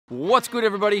What's good,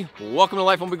 everybody? Welcome to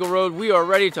Life on Beagle Road. We are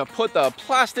ready to put the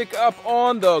plastic up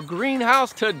on the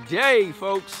greenhouse today,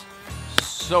 folks.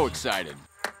 So excited.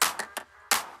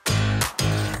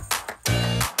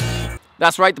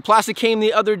 That's right, the plastic came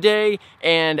the other day,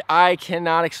 and I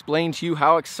cannot explain to you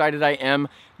how excited I am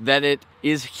that it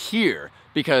is here,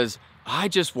 because I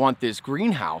just want this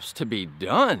greenhouse to be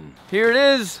done. Here it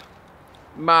is,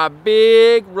 my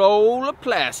big roll of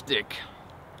plastic.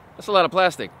 That's a lot of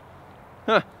plastic.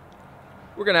 Huh.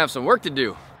 We're gonna have some work to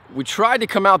do. We tried to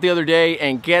come out the other day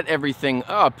and get everything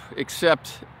up,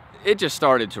 except it just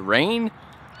started to rain,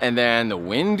 and then the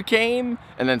wind came,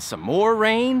 and then some more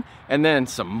rain, and then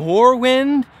some more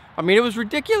wind. I mean, it was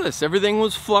ridiculous. Everything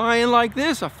was flying like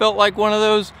this. I felt like one of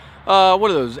those, what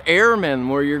are those, airmen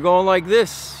where you're going like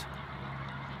this.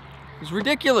 It was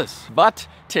ridiculous. But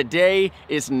today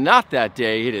is not that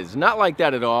day. It is not like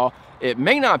that at all. It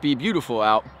may not be beautiful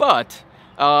out, but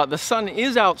the sun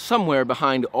is out somewhere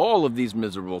behind all of these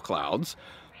miserable clouds.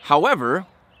 However,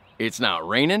 it's not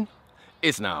raining,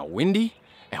 it's not windy,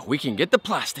 and we can get the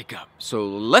plastic up. So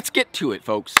let's get to it,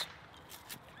 folks.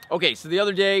 Okay, so the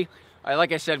other day,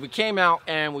 like I said, we came out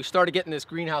and we started getting this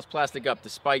greenhouse plastic up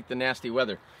despite the nasty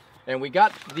weather. And we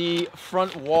got the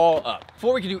front wall up.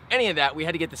 Before we could do any of that, we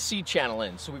had to get the C channel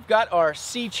in. So we've got our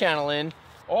C channel in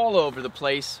all over the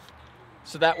place,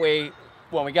 so that way,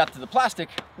 when we got to the plastic,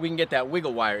 we can get that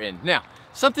wiggle wire in. Now,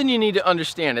 something you need to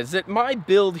understand is that my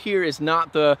build here is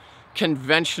not the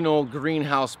conventional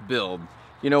greenhouse build.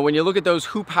 You know, when you look at those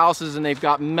hoop houses and they've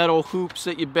got metal hoops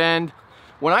that you bend,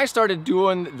 when I started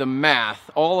doing the math,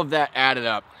 all of that added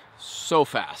up so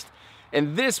fast.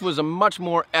 And this was a much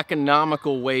more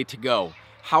economical way to go.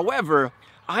 However,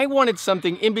 I wanted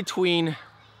something in between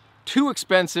too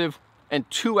expensive and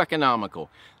too economical.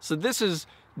 So this is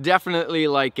definitely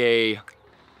like a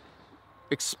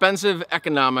expensive,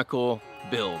 economical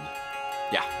build.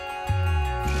 Yeah.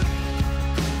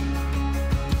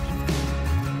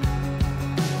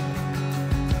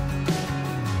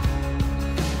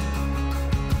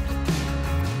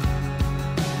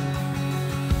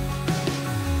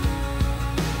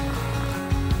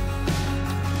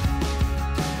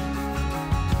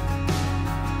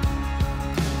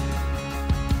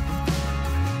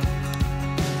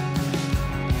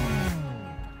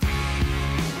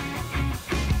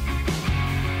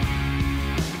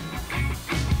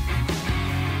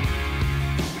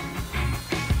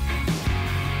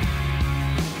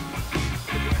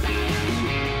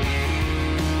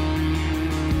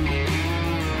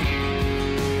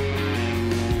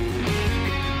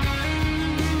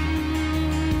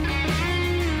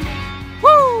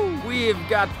 We've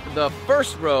got the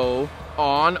first row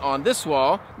on this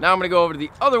wall. Now I'm gonna go over to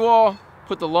the other wall,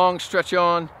 put the long stretch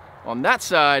on that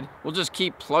side. We'll just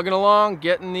keep plugging along,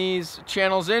 getting these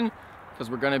channels in, because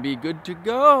we're gonna be good to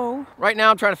go. Right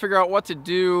now I'm trying to figure out what to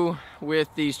do with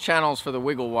these channels for the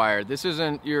wiggle wire. This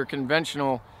isn't your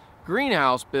conventional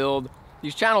greenhouse build.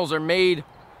 These channels are made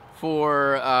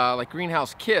for like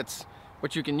greenhouse kits,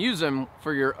 but you can use them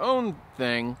for your own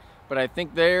thing. But I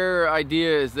think their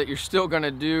idea is that you're still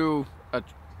gonna do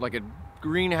like a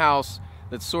greenhouse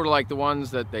that's sort of like the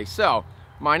ones that they sell.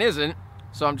 Mine isn't,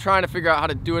 so I'm trying to figure out how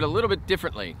to do it a little bit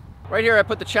differently. Right here I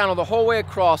put the channel the whole way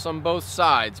across on both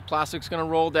sides. Plastic's gonna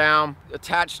roll down,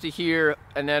 attached to here,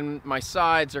 and then my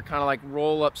sides are kind of like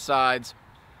roll-up sides.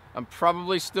 I'm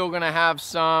probably still gonna have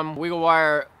some wiggle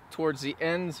wire towards the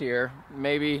ends here,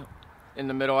 maybe in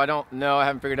the middle. I don't know, I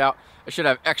haven't figured out. I should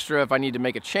have extra if I need to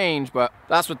make a change, but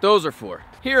that's what those are for.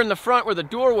 Here in the front where the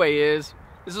doorway is,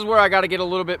 this is where I got to get a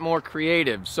little bit more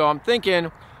creative. So I'm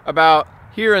thinking about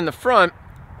here in the front,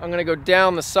 I'm gonna go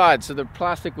down the side so the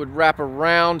plastic would wrap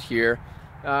around here,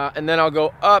 and then I'll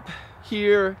go up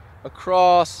here,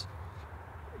 across,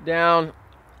 down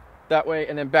that way,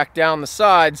 and then back down the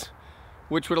sides,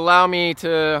 which would allow me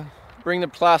to bring the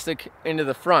plastic into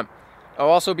the front. I'll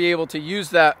also be able to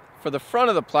use that for the front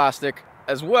of the plastic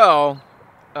as well,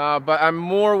 but I'm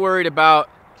more worried about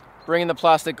bringing the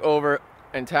plastic over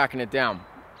and tacking it down.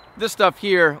 This stuff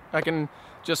here, I can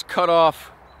just cut off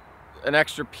an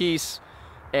extra piece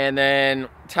and then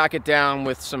tack it down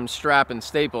with some strap and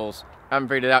staples. I haven't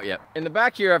figured it out yet. In the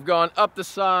back here, I've gone up the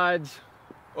sides,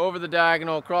 over the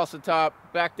diagonal, across the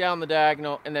top, back down the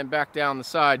diagonal, and then back down the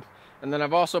side. And then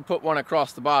I've also put one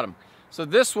across the bottom. So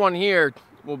this one here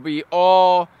will be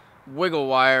all wiggle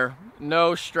wire,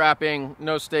 no strapping,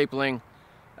 no stapling,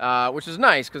 which is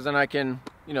nice because then I can,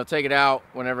 you know, take it out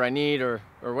whenever I need or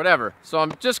whatever. So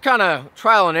I'm just kind of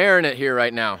trial and erroring it here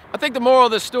right now. I think the moral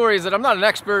of this story is that I'm not an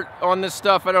expert on this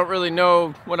stuff. I don't really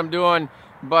know what I'm doing,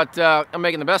 but I'm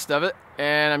making the best of it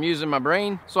and I'm using my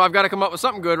brain. So I've got to come up with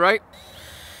something good, right?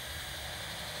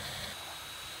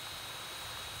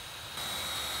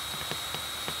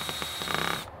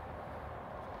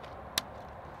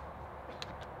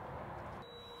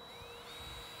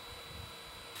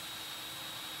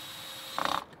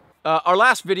 Our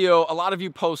last video, a lot of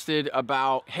you posted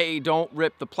about, hey, don't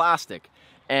rip the plastic.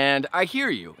 And I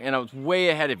hear you, and I was way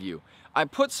ahead of you. I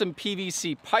put some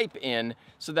PVC pipe in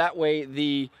so that way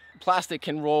the plastic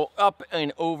can roll up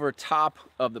and over top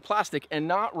of the plastic and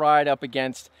not ride up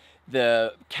against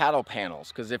the cattle panels.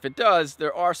 Because if it does,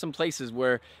 there are some places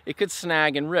where it could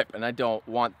snag and rip, and I don't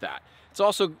want that. It's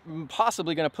also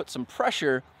possibly going to put some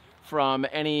pressure from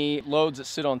any loads that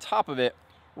sit on top of it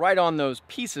right on those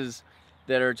pieces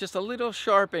that are just a little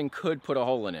sharp and could put a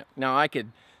hole in it. Now I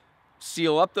could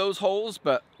seal up those holes,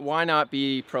 but why not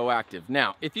be proactive?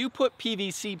 Now, if you put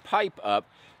PVC pipe up,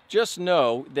 just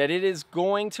know that it is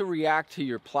going to react to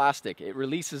your plastic. It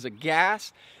releases a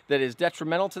gas that is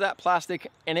detrimental to that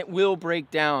plastic, and it will break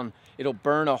down. It'll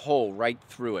burn a hole right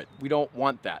through it. We don't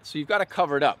want that, so you've got to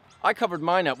cover it up. I covered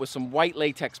mine up with some white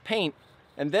latex paint,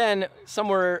 and then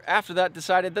somewhere after that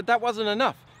decided that that wasn't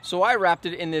enough. So I wrapped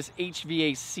it in this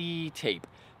HVAC tape.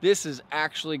 This is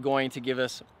actually going to give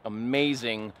us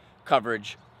amazing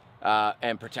coverage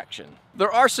and protection.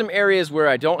 There are some areas where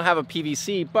I don't have a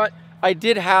PVC, but I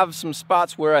did have some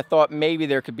spots where I thought maybe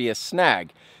there could be a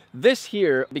snag. This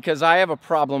here, because I have a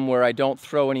problem where I don't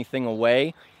throw anything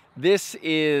away, this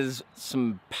is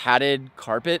some padded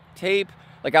carpet tape.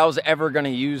 Like I was ever gonna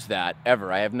use that,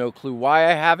 ever. I have no clue why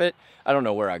I have it. I don't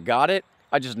know where I got it.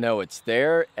 I just know it's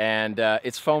there, and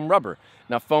it's foam rubber.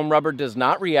 Now, foam rubber does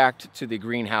not react to the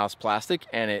greenhouse plastic,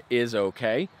 and it is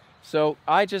okay. So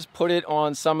I just put it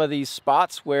on some of these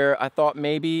spots where I thought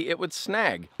maybe it would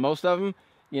snag. Most of them,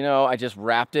 you know, I just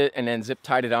wrapped it and then zip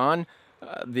tied it on.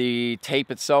 The tape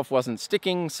itself wasn't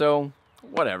sticking, so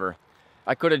whatever.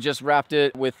 I could have just wrapped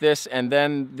it with this and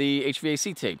then the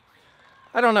HVAC tape.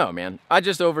 I don't know, man. I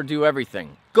just overdo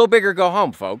everything. Go big or go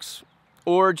home, folks.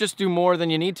 Or just do more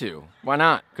than you need to. Why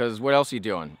not? Because what else are you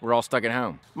doing? We're all stuck at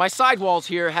home. My sidewalls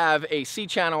here have a C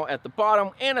channel at the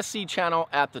bottom and a C channel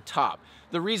at the top.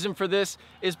 The reason for this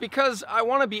is because I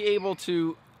want to be able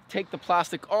to take the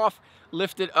plastic off,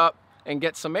 lift it up, and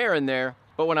get some air in there.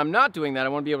 But when I'm not doing that, I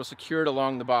want to be able to secure it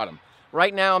along the bottom.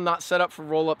 Right now, I'm not set up for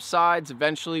roll-up sides.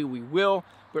 Eventually, we will.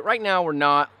 But right now, we're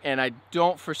not, and I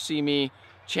don't foresee me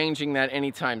changing that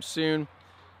anytime soon.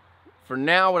 For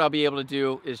now, what I'll be able to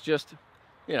do is just,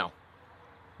 you know,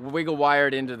 wiggle wire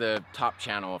it into the top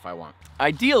channel if I want.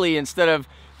 Ideally, instead of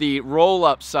the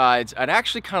roll-up sides, I'd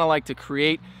actually kind of like to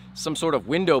create some sort of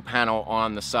window panel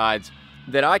on the sides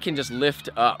that I can just lift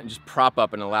up and just prop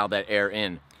up and allow that air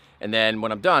in. And then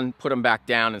when I'm done, put them back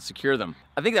down and secure them.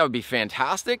 I think that would be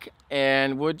fantastic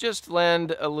and would just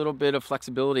lend a little bit of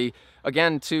flexibility,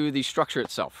 again, to the structure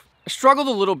itself. I struggled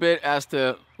a little bit as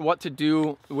to what to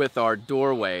do with our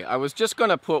doorway. I was just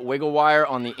gonna put wiggle wire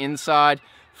on the inside,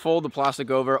 fold the plastic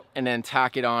over, and then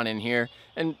tack it on in here.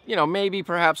 And, you know, maybe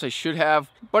perhaps I should have,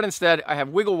 but instead I have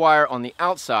wiggle wire on the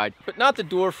outside, but not the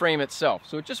door frame itself.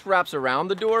 So it just wraps around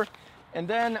the door. And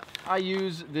then I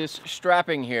use this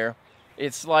strapping here.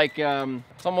 It's like,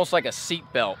 it's almost like a seat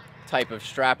belt type of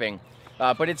strapping,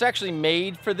 but it's actually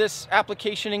made for this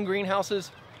application in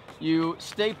greenhouses. You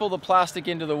staple the plastic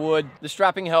into the wood. The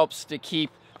strapping helps to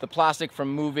keep the plastic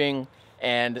from moving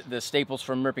and the staples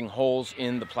from ripping holes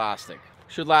in the plastic.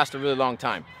 Should last a really long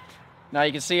time. Now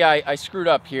you can see I screwed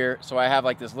up here, so I have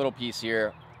like this little piece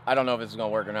here. I don't know if this is gonna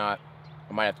work or not.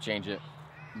 I might have to change it,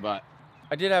 but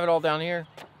I did have it all down here.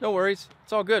 No worries,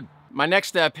 it's all good. My next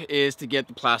step is to get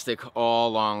the plastic all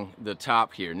along the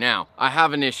top here. Now, I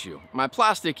have an issue. My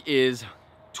plastic is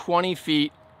 20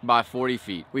 feet by 40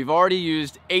 feet. We've already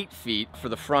used 8 feet for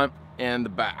the front and the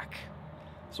back.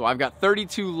 So I've got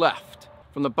 32 left.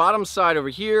 From the bottom side over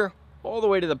here, all the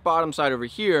way to the bottom side over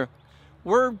here,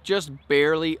 we're just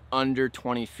barely under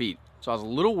 20 feet. So I was a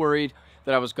little worried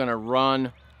that I was gonna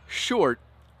run short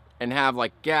and have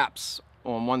like gaps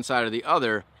on one side or the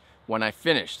other when I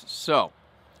finished. So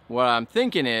what I'm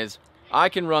thinking is I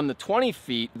can run the 20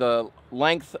 feet, the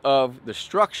length of the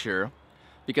structure,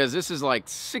 because this is like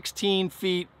 16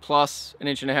 feet plus an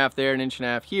inch and a half there, an inch and a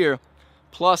half here,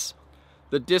 plus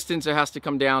the distance it has to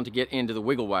come down to get into the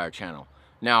wiggle wire channel.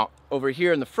 Now, over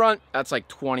here in the front, that's like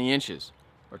 20 inches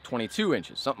or 22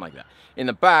 inches, something like that. In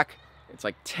the back, it's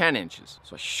like 10 inches.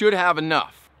 So I should have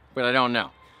enough, but I don't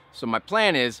know. So my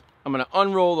plan is I'm gonna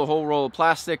unroll the whole roll of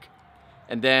plastic,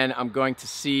 and then I'm going to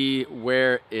see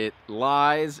where it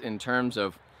lies in terms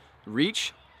of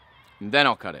reach, and then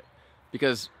I'll cut it.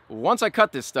 Because once I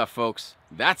cut this stuff, folks,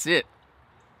 that's it.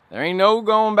 There ain't no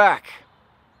going back.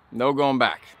 No going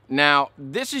back. Now,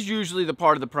 this is usually the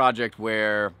part of the project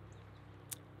where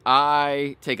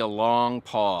I take a long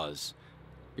pause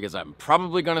because I'm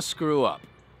probably gonna screw up.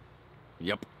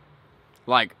 Yep.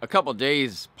 Like a couple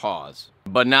days pause.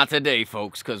 But not today,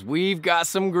 folks, because we've got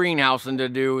some greenhousing to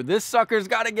do. This sucker's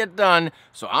got to get done,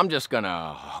 so I'm just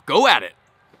gonna go at it.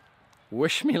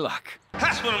 Wish me luck.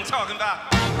 That's what I'm talking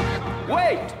about.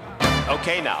 Wait!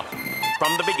 Okay, now,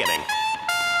 from the beginning.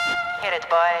 Hit it,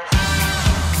 boys.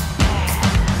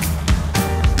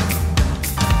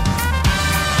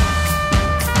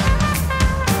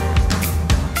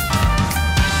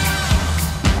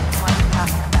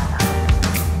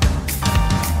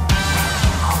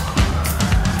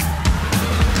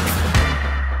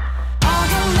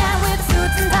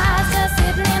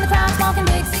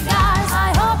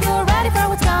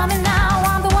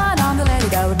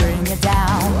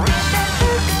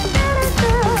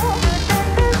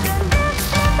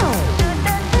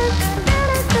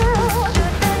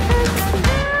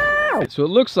 So it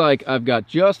looks like I've got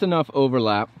just enough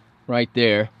overlap right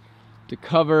there to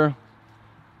cover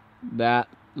that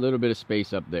little bit of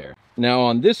space up there. Now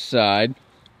on this side,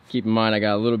 keep in mind I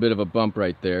got a little bit of a bump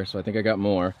right there, so I think I got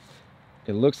more.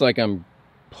 It looks like I'm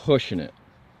pushing it.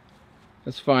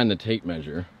 Let's find the tape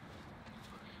measure.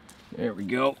 There we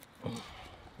go.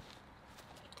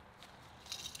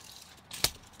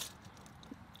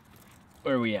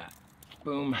 Where are we at?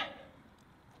 Boom.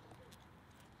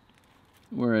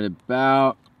 We're at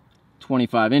about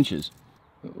 25 inches.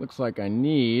 It looks like I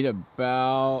need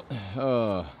about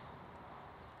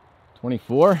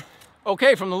 24.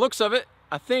 Okay, from the looks of it,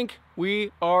 I think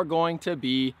we are going to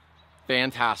be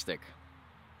fantastic.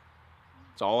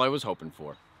 That's all I was hoping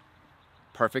for.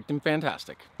 Perfect and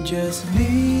fantastic. Just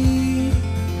be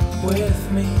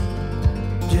with me.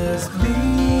 Just be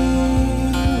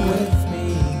with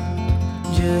me.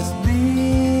 Just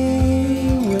be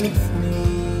with me.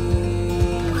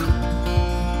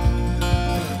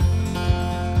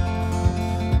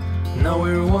 Now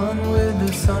we're one with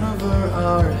the sun over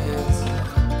our heads,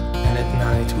 and at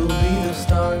night we'll be the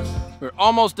stars. We're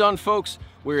almost done, folks.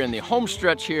 We're in the home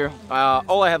stretch here.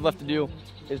 All I have left to do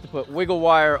is to put wiggle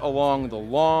wire along the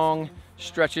long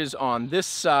stretches on this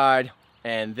side,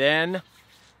 and then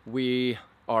we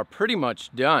are pretty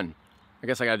much done. I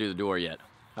guess I gotta do the door yet.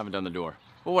 Haven't done the door,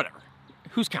 but whatever.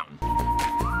 Who's counting?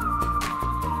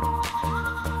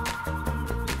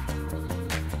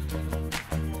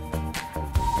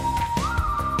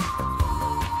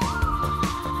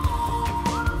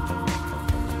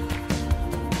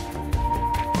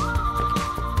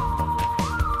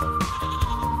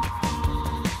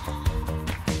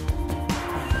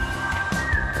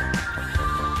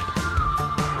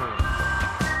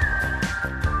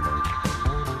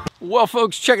 Well,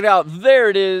 folks, check it out. There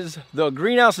it is. The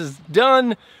greenhouse is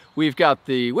done. We've got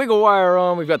the wiggle wire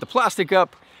on. We've got the plastic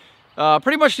up.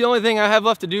 Pretty much the only thing I have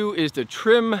left to do is to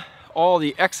trim all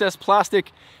the excess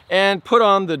plastic and put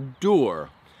on the door.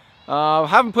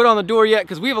 Haven't put on the door yet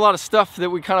because we have a lot of stuff that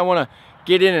we kind of want to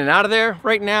get in and out of there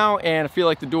right now, and I feel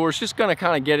like the door is just going to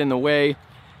kind of get in the way.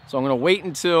 So I'm going to wait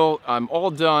until I'm all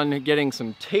done getting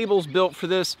some tables built for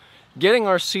this, getting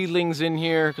our seedlings in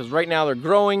here, because right now they're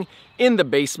growing in the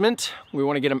basement. We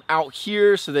want to get them out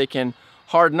here so they can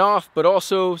harden off, but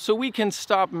also so we can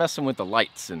stop messing with the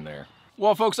lights in there.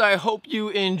 Well, folks, I hope you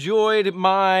enjoyed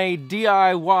my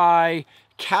DIY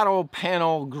cattle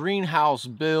panel greenhouse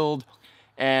build,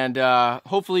 and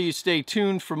hopefully you stay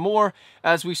tuned for more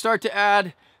as we start to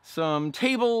add some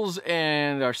tables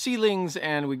and our seedlings,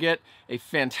 and we get a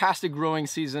fantastic growing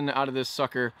season out of this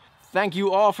sucker. Thank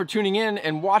you all for tuning in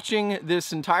and watching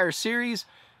this entire series.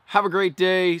 Have a great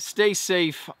day, stay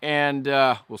safe, and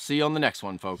we'll see you on the next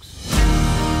one, folks.